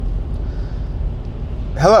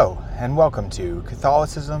Hello, and welcome to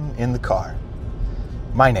Catholicism in the Car.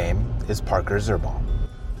 My name is Parker Zerbaum.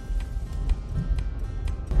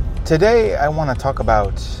 Today I want to talk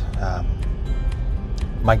about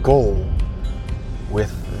my goal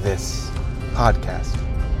with this podcast.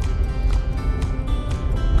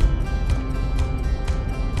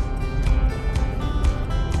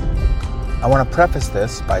 I want to preface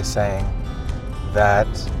this by saying that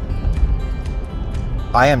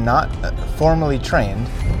I am not formally trained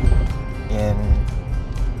in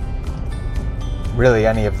really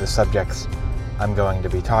any of the subjects I'm going to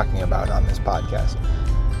be talking about on this podcast.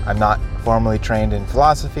 I'm not formally trained in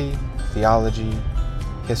philosophy, theology,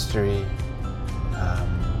 history,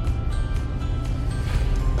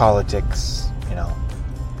 politics,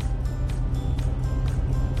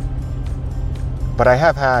 But I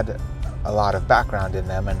have had a lot of background in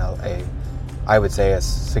them and I would say a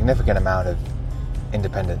significant amount of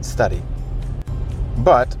independent study.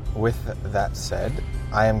 But with that said,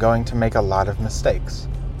 I am going to make a lot of mistakes.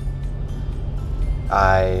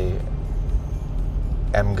 I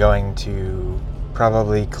am going to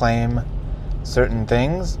probably claim certain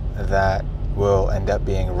things that will end up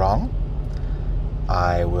being wrong.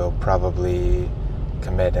 I will probably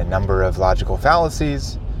commit a number of logical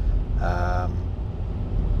fallacies.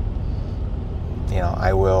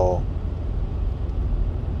 I will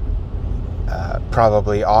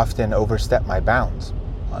probably often overstep my bounds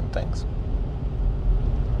on things.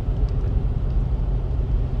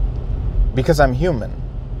 Because I'm human.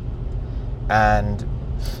 And,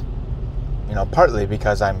 partly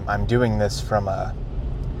because I'm doing this from a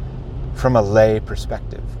lay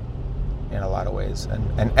perspective in a lot of ways.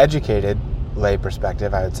 An educated lay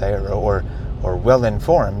perspective, I would say, or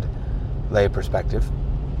well-informed lay perspective.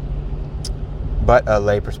 But a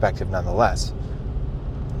lay perspective nonetheless.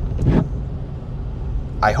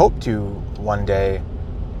 I hope to one day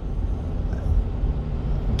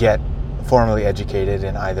get formally educated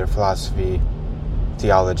in either philosophy,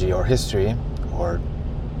 theology, or history, or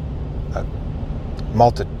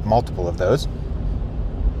multiple of those.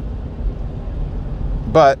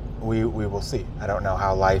 But we will see. I don't know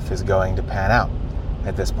how life is going to pan out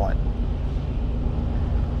at this point.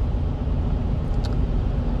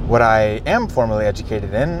 What I am formally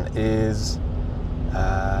educated in is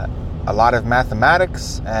a lot of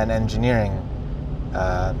mathematics and engineering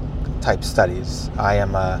type studies. I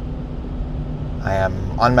am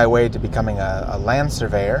on my way to becoming a land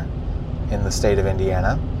surveyor in the state of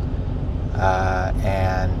Indiana,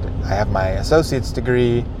 and I have my associate's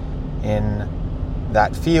degree in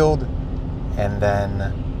that field, and then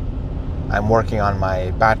I'm working on my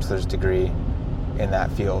bachelor's degree in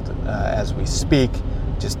that field as we speak,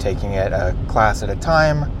 just taking it a class at a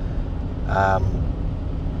time.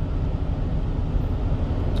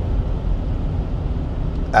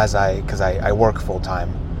 Because I work full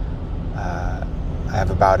time. I have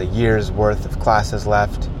about a year's worth of classes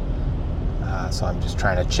left, so I'm just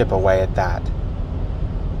trying to chip away at that.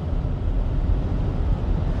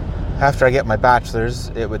 After I get my bachelor's,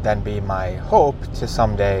 it would then be my hope to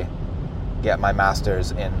someday get my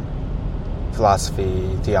master's in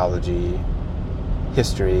philosophy, theology,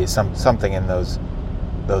 history, something in those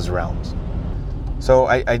realms. So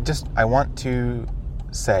I want to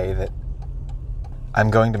say that I'm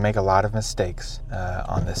going to make a lot of mistakes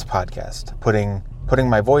on this podcast. Putting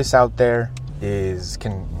my voice out there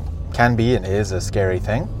can be and is a scary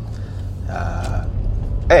thing.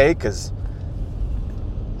 Because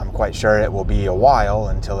I'm quite sure it will be a while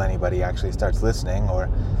until anybody actually starts listening, or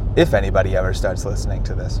if anybody ever starts listening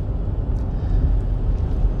to this.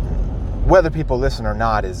 Whether people listen or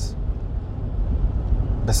not is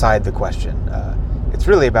beside the question. It's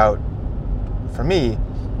really about, for me,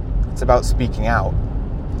 it's about speaking out.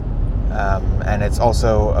 And it's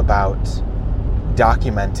also about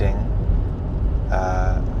documenting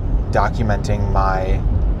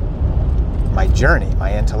my journey,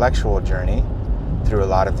 my intellectual journey through a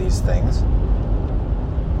lot of these things.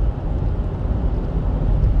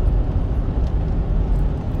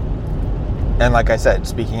 And like I said,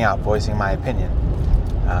 speaking out, voicing my opinion.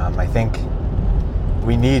 I think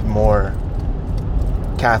we need more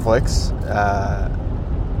Catholics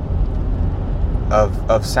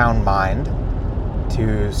of sound mind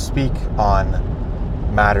to speak on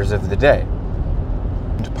matters of the day.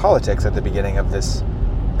 And politics at the beginning of this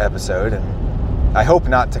episode, and I hope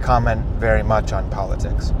not to comment very much on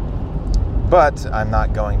politics. But I'm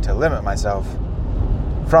not going to limit myself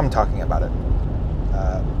from talking about it.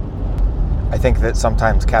 I think that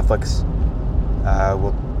sometimes Catholics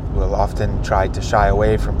will often try to shy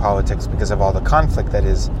away from politics because of all the conflict that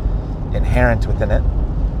is inherent within it.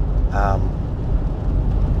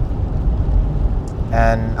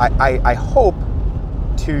 And I hope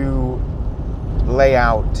to lay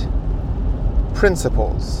out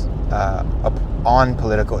principles on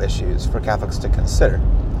political issues for Catholics to consider,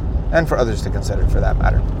 and for others to consider for that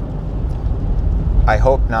matter. I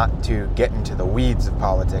hope not to get into the weeds of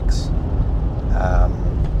politics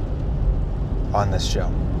on this show.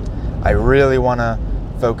 I really want to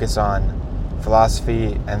focus on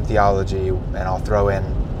philosophy and theology, and I'll throw in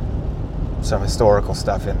some historical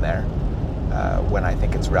stuff in there when I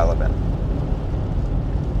think it's relevant.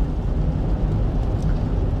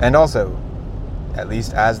 And also, at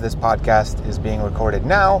least as this podcast is being recorded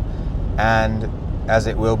now, and as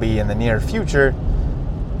it will be in the near future,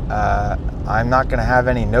 I'm not going to have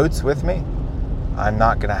any notes with me. I'm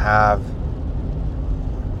not going to have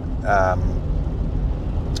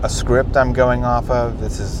a script I'm going off of.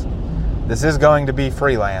 This is going to be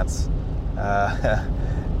freelance.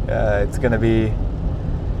 It's going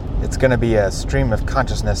to be a stream of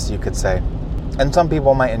consciousness, you could say, and some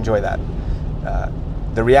people might enjoy that.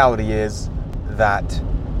 The reality is that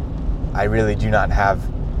I really do not have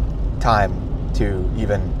time to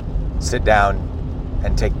even sit down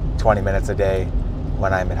and take 20 minutes a day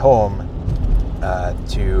when I'm at home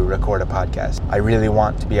to record a podcast. I really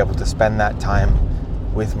want to be able to spend that time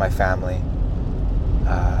with my family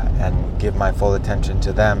and give my full attention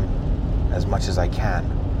to them as much as I can,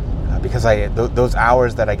 because those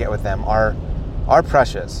hours that I get with them are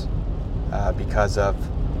precious because of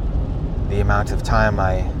the amount of time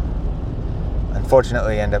I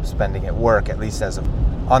unfortunately end up spending at work, at least as of.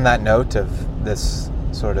 On that note of this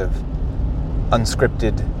sort of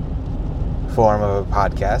unscripted form of a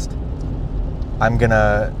podcast, I'm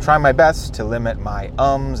gonna try my best to limit my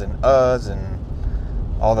ums and uhs and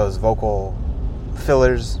all those vocal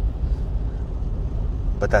fillers,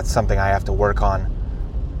 but that's something I have to work on,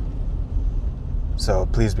 so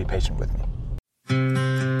please be patient with me.